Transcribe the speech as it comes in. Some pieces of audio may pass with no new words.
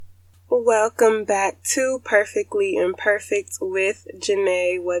Welcome back to Perfectly Imperfect with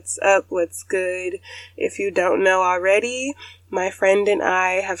Janae. What's up? What's good? If you don't know already, my friend and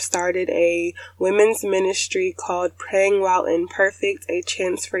I have started a women's ministry called Praying While Imperfect, a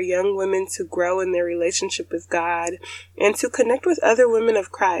chance for young women to grow in their relationship with God and to connect with other women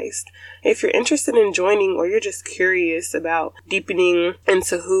of Christ. If you're interested in joining, or you're just curious about deepening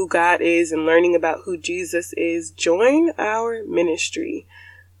into who God is and learning about who Jesus is, join our ministry.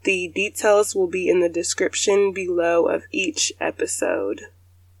 The details will be in the description below of each episode.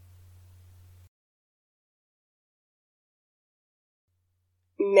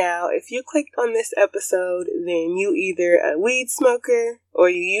 Now, if you clicked on this episode, then you either a weed smoker, or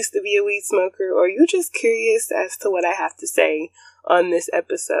you used to be a weed smoker, or you're just curious as to what I have to say on this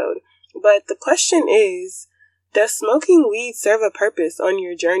episode. But the question is, does smoking weed serve a purpose on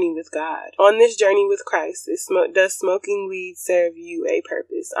your journey with God? On this journey with Christ, does smoking weed serve you a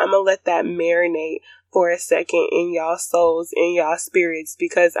purpose? I'm going to let that marinate for a second in y'all souls, in y'all spirits,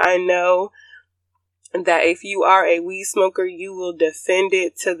 because I know that if you are a weed smoker, you will defend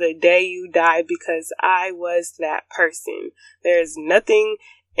it to the day you die, because I was that person. There's nothing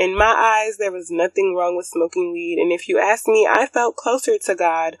in my eyes, there was nothing wrong with smoking weed. And if you ask me, I felt closer to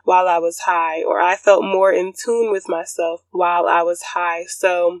God while I was high, or I felt more in tune with myself while I was high.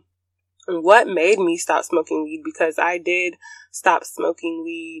 So what made me stop smoking weed? Because I did stop smoking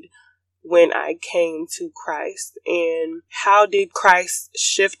weed when I came to Christ. And how did Christ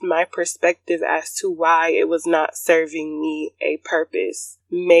shift my perspective as to why it was not serving me a purpose?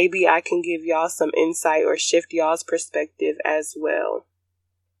 Maybe I can give y'all some insight or shift y'all's perspective as well.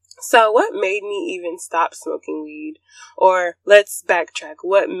 So what made me even stop smoking weed? Or let's backtrack.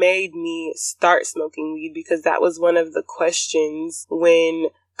 What made me start smoking weed? Because that was one of the questions when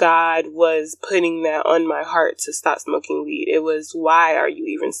God was putting that on my heart to stop smoking weed. It was, why are you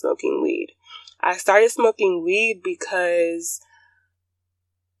even smoking weed? I started smoking weed because,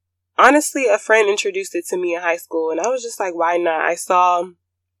 honestly, a friend introduced it to me in high school, and I was just like, why not? I saw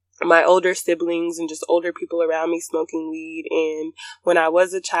my older siblings and just older people around me smoking weed. And when I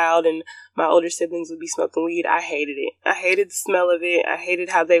was a child and my older siblings would be smoking weed, I hated it. I hated the smell of it. I hated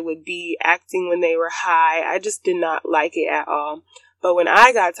how they would be acting when they were high. I just did not like it at all. But when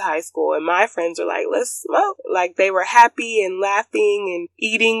I got to high school and my friends were like, let's smoke, like they were happy and laughing and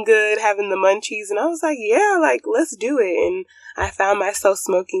eating good, having the munchies. And I was like, yeah, like, let's do it. And I found myself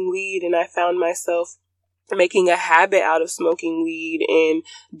smoking weed, and I found myself making a habit out of smoking weed and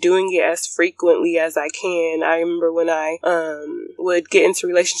doing it as frequently as I can. I remember when I would get into a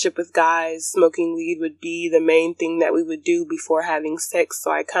relationship with guys, smoking weed would be the main thing that we would do before having sex.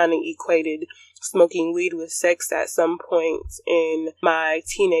 So I kind of equated smoking weed with sex at some point in my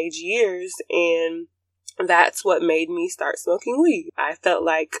teenage years, and that's what made me start smoking weed. I felt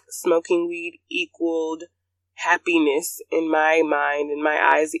like smoking weed equaled happiness in my mind, in my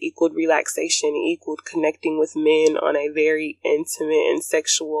eyes. It equaled relaxation. It equaled connecting with men on a very intimate and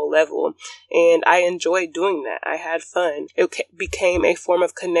sexual level. And I enjoyed doing that. I had fun. It became a form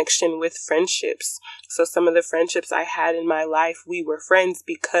of connection with friendships. So some of the friendships I had in my life, we were friends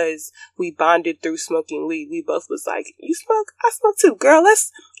because we bonded through smoking weed. We both was like, you smoke? I smoke too. Girl,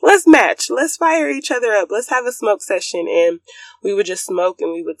 let's match. Let's fire each other up. Let's have a smoke session. And we would just smoke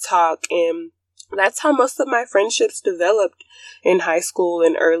and we would talk, and that's how most of my friendships developed in high school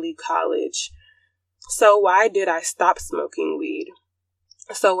and early college. So why did I stop smoking weed?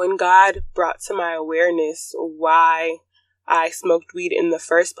 So when God brought to my awareness why I smoked weed in the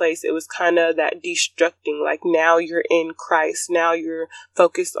first place, it was kind of that destructing. Like, now you're in Christ. Now you're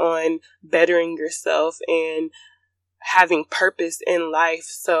focused on bettering yourself and having purpose in life.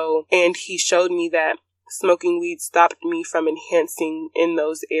 And he showed me that smoking weed stopped me from enhancing in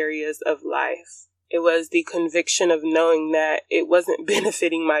those areas of life. It was the conviction of knowing that it wasn't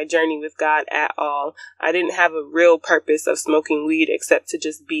benefiting my journey with God at all. I didn't have a real purpose of smoking weed except to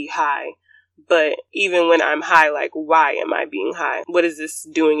just be high. But even when I'm high, like, why am I being high? What is this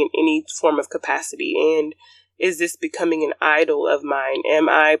doing in any form of capacity? And is this becoming an idol of mine? Am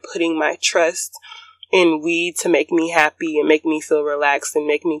I putting my trust in weed to make me happy and make me feel relaxed and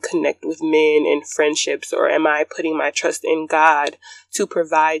make me connect with men and friendships? Or am I putting my trust in God to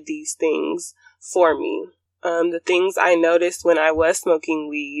provide these things for me? The things I noticed when I was smoking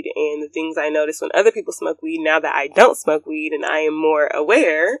weed, and the things I noticed when other people smoke weed now that I don't smoke weed and I am more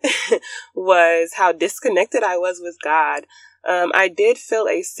aware, was how disconnected I was with God. I did feel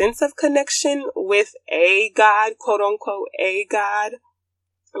a sense of connection with a God, quote unquote, a God,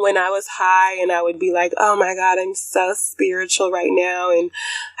 when I was high, and I would be like, oh my God, I'm so spiritual right now, and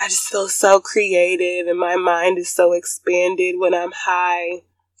I just feel so creative, and my mind is so expanded when I'm high.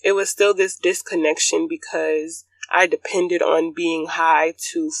 it was still this disconnection because I depended on being high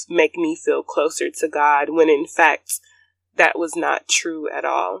to make me feel closer to God, when in fact, that was not true at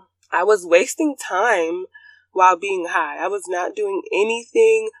all. I was wasting time while being high. I was not doing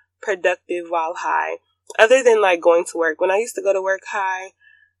anything productive while high, other than like going to work. When I used to go to work high,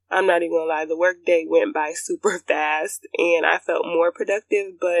 I'm not even gonna lie, the work day went by super fast and I felt more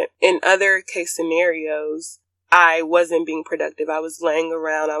productive. But in other case scenarios, I wasn't being productive. I was laying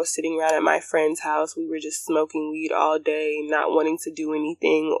around. I was sitting around at my friend's house. We were just smoking weed all day, not wanting to do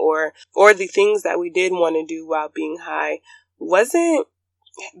anything, or the things that we did want to do while being high wasn't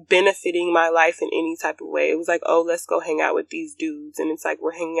benefiting my life in any type of way. It was like, oh, let's go hang out with these dudes. And it's like,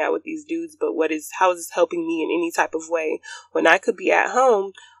 we're hanging out with these dudes, but how is this helping me in any type of way when I could be at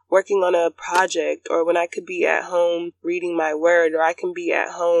home working on a project, or when I could be at home reading my word, or I can be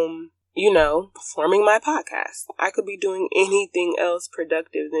at home, performing my podcast. I could be doing anything else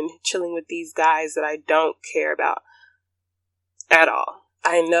productive than chilling with these guys that I don't care about at all.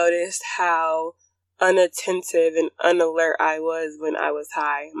 I noticed how unattentive and unalert I was when I was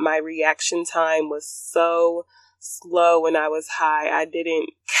high. My reaction time was so slow when I was high. I didn't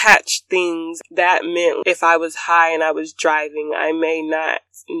catch things. That meant if I was high and I was driving, I may not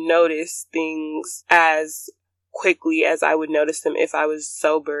notice things as quickly as I would notice them if I was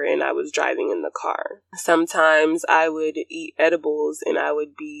sober and I was driving in the car. Sometimes I would eat edibles and I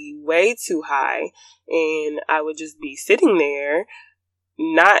would be way too high, and I would just be sitting there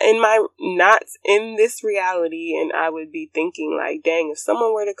not in this reality, and I would be thinking like, dang, if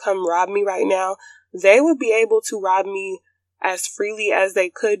someone were to come rob me right now, they would be able to rob me as freely as they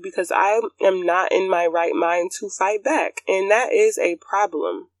could because I am not in my right mind to fight back. And that is a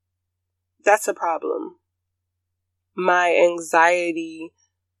problem. That's a problem. My anxiety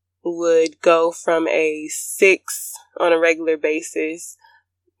would go from a 6 on a regular basis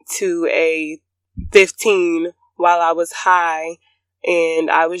to a 15 while I was high. And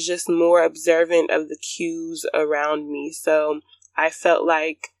I was just more observant of the cues around me. So I felt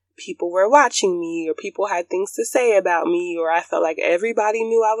like people were watching me, or people had things to say about me, or I felt like everybody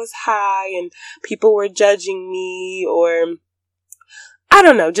knew I was high and people were judging me, or I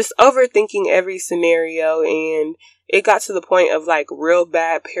don't know, just overthinking every scenario. And it got to the point of like real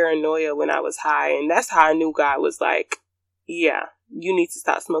bad paranoia when I was high. And that's how I knew God was like, yeah, you need to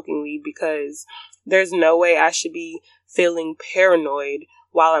stop smoking weed, because there's no way I should be feeling paranoid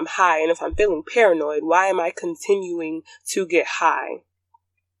while I'm high. And if I'm feeling paranoid, why am I continuing to get high?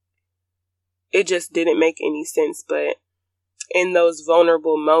 It just didn't make any sense. But in those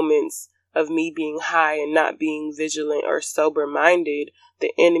vulnerable moments of me being high and not being vigilant or sober minded,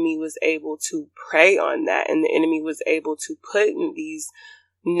 the enemy was able to prey on that, and the enemy was able to put in these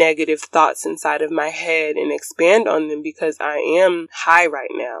negative thoughts inside of my head and expand on them, because I am high right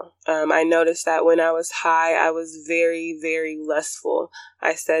now. I noticed that when I was high, I was very, very lustful.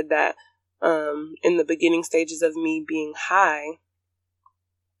 I said that in the beginning stages of me being high,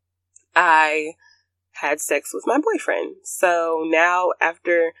 I had sex with my boyfriend. So now,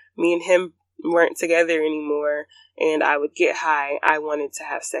 after me and him weren't together anymore and I would get high, I wanted to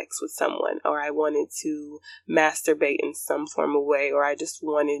have sex with someone, or I wanted to masturbate in some form of way, or I just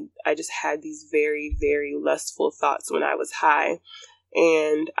had these very, very lustful thoughts when I was high,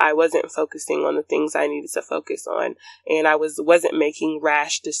 and I wasn't focusing on the things I needed to focus on, and I wasn't making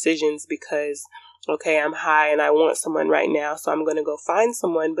rash decisions because, okay, I'm high and I want someone right now, so I'm going to go find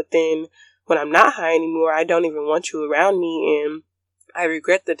someone. But then when I'm not high anymore, I don't even want you around me, and I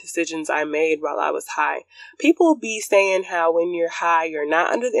regret the decisions I made while I was high. People be saying how when you're high, you're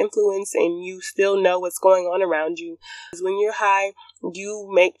not under the influence and you still know what's going on around you. When you're high, you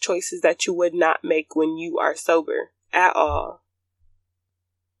make choices that you would not make when you are sober at all.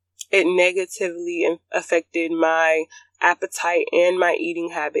 It negatively affected my appetite and my eating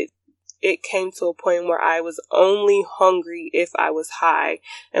habits. It came to a point where I was only hungry if I was high.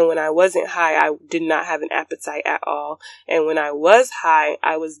 And when I wasn't high, I did not have an appetite at all. And when I was high,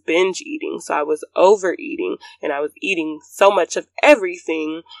 I was binge eating. So I was overeating, and I was eating so much of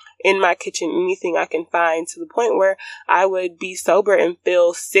everything in my kitchen, anything I can find, to the point where I would be sober and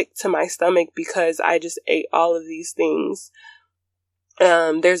feel sick to my stomach because I just ate all of these things.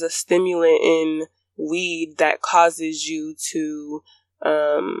 There's a stimulant in weed that causes you to,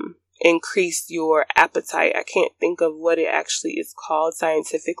 increase your appetite. I can't think of what it actually is called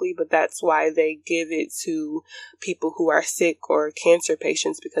scientifically, but that's why they give it to people who are sick or cancer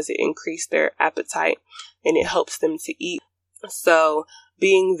patients, because it increased their appetite and it helps them to eat. So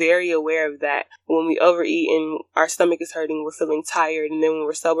being very aware of that. When we overeat and our stomach is hurting, we're feeling tired, and then when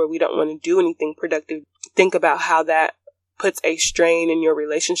we're sober, we don't want to do anything productive. Think about how that puts a strain in your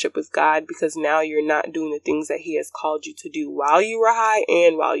relationship with God, because now you're not doing the things that he has called you to do while you were high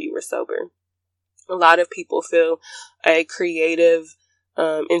and while you were sober. A lot of people feel a creative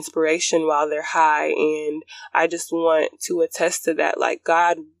inspiration while they're high, and I just want to attest to that. Like,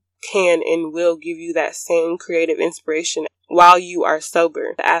 God can and will give you that same creative inspiration while you are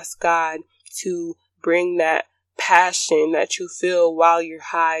sober. Ask God to bring that passion that you feel while you're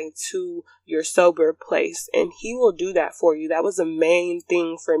high to your sober place, and he will do that for you. That was a main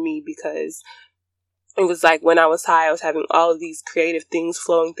thing for me, because it was like when I was high, I was having all of these creative things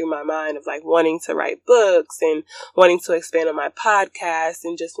flowing through my mind of like wanting to write books and wanting to expand on my podcast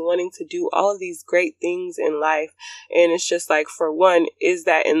and just wanting to do all of these great things in life. And it's just like, for one, is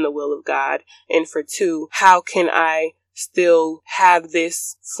that in the will of God? And for two, how can I still have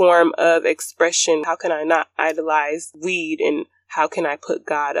this form of expression? How can I not idolize weed, and how can I put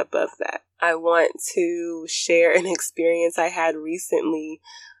God above that? I want to share an experience I had recently.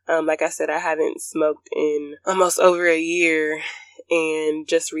 Like I said, I haven't smoked in almost over a year, and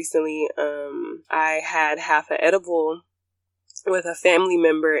just recently I had half an edible with a family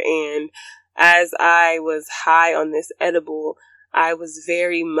member, and as I was high on this edible, I was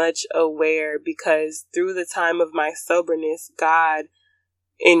very much aware, because through the time of my soberness, God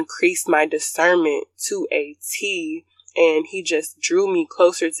increased my discernment to a T, and he just drew me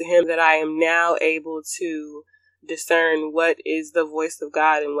closer to him, that I am now able to discern what is the voice of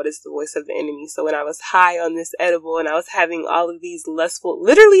God and what is the voice of the enemy. So when I was high on this edible and I was having all of these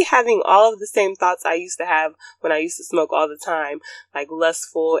literally having all of the same thoughts I used to have when I used to smoke all the time, like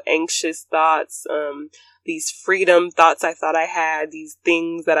lustful, anxious thoughts, these freedom thoughts I thought I had, these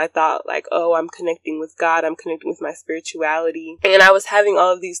things that I thought like, oh, I'm connecting with God, I'm connecting with my spirituality. And I was having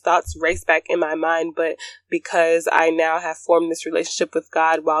all of these thoughts race back in my mind, but because I now have formed this relationship with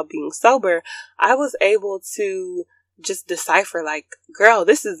God while being sober, I was able to just decipher like, girl,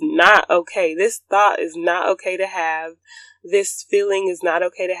 this is not okay. This thought is not okay to have. This feeling is not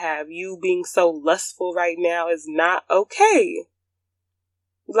okay to have. You being so lustful right now is not okay.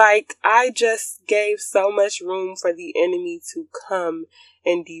 Like, I just gave so much room for the enemy to come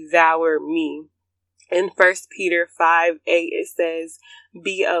and devour me. In 1 Peter 5:8, it says,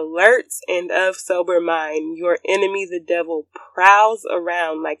 "Be alert and of sober mind. Your enemy, the devil, prowls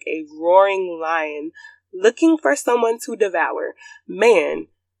around like a roaring lion, looking for someone to devour." Man,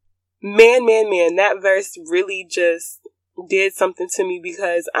 that verse really just did something to me,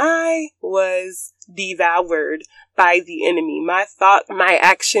 because I was devoured by the enemy. My thought, my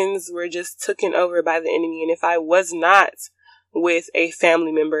actions were just taken over by the enemy. And if I was not with a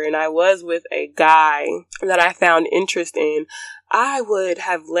family member and I was with a guy that I found interest in, I would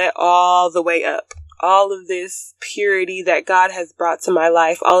have let all the way up. All of this purity that God has brought to my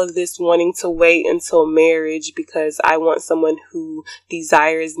life, all of this wanting to wait until marriage because I want someone who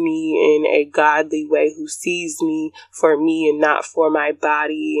desires me in a godly way, who sees me for me and not for my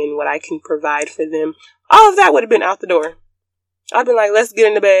body and what I can provide for them. All of that would have been out the door. I've been like, let's get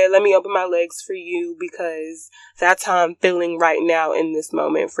into bed. Let me open my legs for you, because that's how I'm feeling right now in this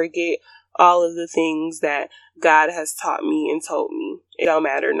moment. Forget all of the things that God has taught me and told me. It don't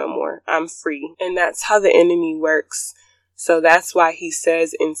matter no more. I'm free. And that's how the enemy works. So that's why he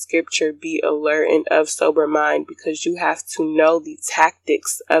says in scripture, be alert and of sober mind, because you have to know the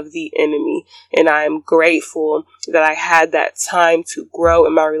tactics of the enemy. And I am grateful that I had that time to grow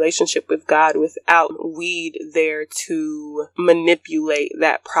in my relationship with God without weed there to manipulate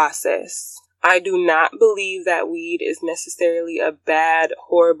that process. I do not believe that weed is necessarily a bad,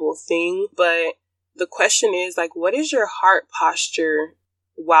 horrible thing, but the question is, like, what is your heart posture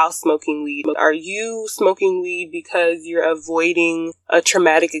while smoking weed? Are you smoking weed because you're avoiding a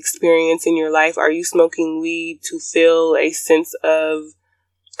traumatic experience in your life? Are you smoking weed to feel a sense of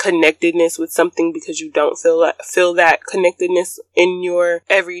connectedness with something because you don't feel that connectedness in your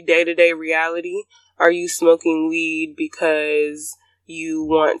every day-to-day reality? Are you smoking weed because you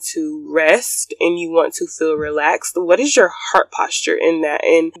want to rest and you want to feel relaxed? What is your heart posture in that?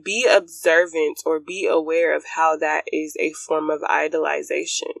 And be observant or be aware of how that is a form of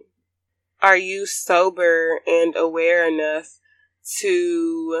idolization. Are you sober and aware enough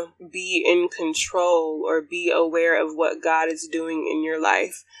to be in control or be aware of what God is doing in your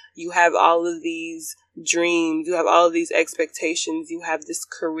life? You have all of these dreams, you have all of these expectations, you have this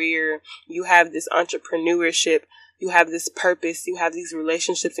career, you have this entrepreneurship, you have this purpose, you have these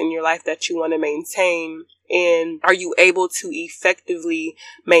relationships in your life that you want to maintain. And are you able to effectively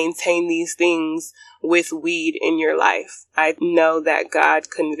maintain these things with weed in your life? I know that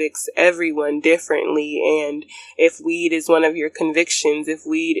God convicts everyone differently. And if weed is one of your convictions, if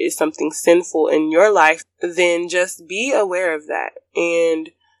weed is something sinful in your life, then just be aware of that.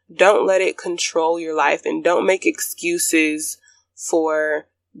 And don't let it control your life, and don't make excuses for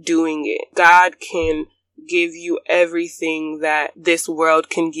doing it. God can give you everything that this world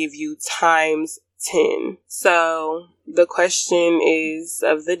can give you times 10. So the question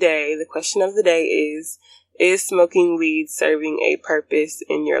of the day is smoking weed serving a purpose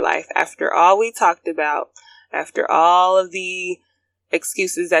in your life? After all we talked about, after all of the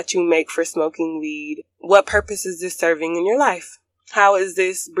excuses that you make for smoking weed, what purpose is this serving in your life? How is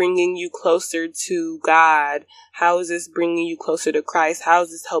this bringing you closer to God? How is this bringing you closer to Christ? How is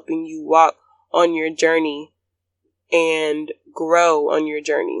this helping you walk on your journey and grow on your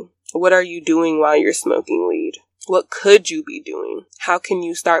journey? What are you doing while you're smoking weed? What could you be doing? How can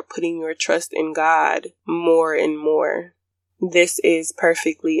you start putting your trust in God more and more? This is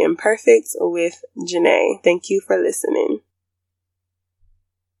Perfectly Imperfect with Janae. Thank you for listening.